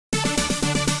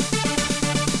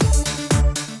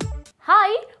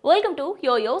Welcome to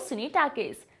YOYO Cine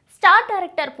Talkies. Star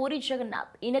director puri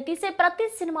Jagannadh ఈయన తీసే ప్రతి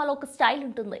సినిమాలో ఒక స్టైల్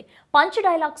ఉంటుంది. పంచ్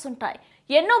డైలాగ్స్ ఉంటాయి.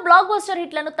 ఎన్నో బ్లాక్ బస్టర్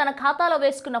హిట్లను తన ఖాతాలో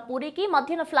వేసుకున్న పూరికి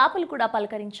మధ్యన ఫ్లాపులు కూడా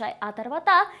పలకరించాయి. ఆ తర్వాత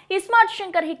ఇస్మార్ట్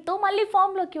శంకర్ హిట్ తో మళ్ళీ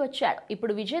ఫామ్ లోకి వచ్చాడు.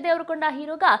 ఇప్పుడు విజయ్ దేవరకొండ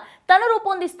హీరోగా తను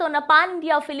రూపొందిస్తున్న పాన్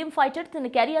ఇండియా ఫిలిం ఫైటర్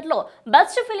తన కెరియర్ లో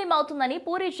బెస్ట్ ఫిలిం అవుతుందని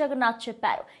పూరి జగన్నాథ్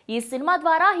చెప్పారు. ఈ సినిమా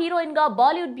ద్వారా హీరోయిన్ గా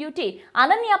బాలీవుడ్ బ్యూటీ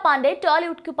అనన్య పాండే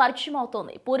టాలీవుడ్ కు పరిచయం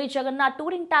అవుతోంది. Puri Jagannadh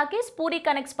touring talkies puri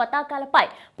connects పతాకాలపై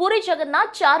puri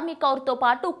Jagannadh Charmi Kaur తో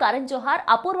పాటు కరణ్ జోహార్,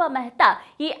 అపూర్వ మెహతా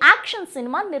ఈ యాక్షన్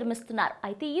సినిమా నిర్మిస్తున్నారు.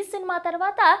 అయితే ఈ సినిమా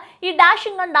తర్వాత ఈ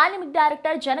dashing and dynamic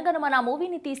director Jana Gana Mana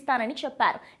మూవీని తీస్తానని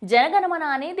చెప్పారు. జనగణమన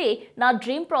అనేది నా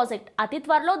డ్రీమ్ ప్రాజెక్ట్. అతి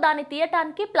త్వరలో దాన్ని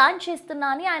తీయటానికి ప్లాన్ చేస్తున్నా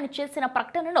అని ఆయన చేసిన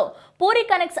ప్రకటనలో పూరి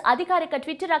కనెక్ట్స్ అధికారిక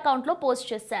ట్విట్టర్ అకౌంట్ లో పోస్ట్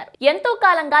చేశారు. ఎంతో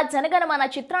కాలంగా జనగణమన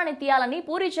చిత్రాన్ని తీయాలని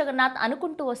పూరి జగన్నాథ్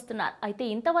అనుకుంటూ వస్తున్నారు. అయితే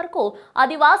ఇంతవరకు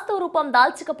అది వాస్తవ రూపం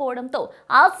దాల్చకపోవడంతో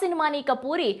ఆ సినిమాని ఇక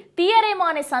పూరి తీయరేమో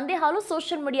అనే సందేహాలు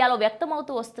సోషల్ మీడియాలో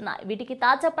వ్యక్తమవుతూ వస్తున్నాయి. వీటికి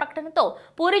తాజా ప్రకటనతో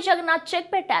పూరి జగన్నాథ్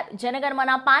చెక్ పెట్టారు.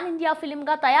 జనగణమన పాన్ ఇండియా ఫిలిం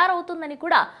గా తయారవుతుందని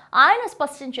కూడా ఆయన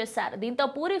స్పష్టం చేశారు. దీంతో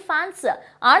పూరి ఫ్యాన్స్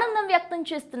ఆనందం వ్యక్తం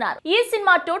చేస్తున్నారు. ఈ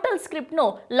సినిమా టోటల్ స్క్రిప్ట్ ను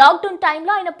లాక్డౌన్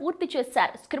టైంలో ఆయన పూర్తి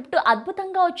చేశారు. స్క్రిప్ట్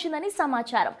అద్భుతంగా వచ్చిందని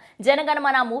సమాచారం.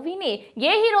 జనగణమన మూవీని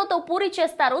ఏ హీరోతో పూరి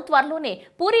చేస్తారో త్వరలోనే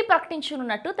పూరి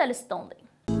ప్రకటించనున్నట్టు తెలుస్తోంది.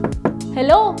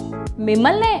 హలో,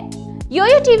 మిమ్మల్నే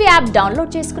యోయో టీవీ యాప్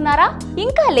డౌన్లోడ్ చేసుకున్నారా?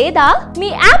 ఇంకా లేదా? మీ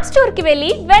యాప్ స్టోర్ కి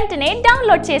వెళ్ళి వెంటనే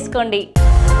డౌన్లోడ్ చేసుకోండి.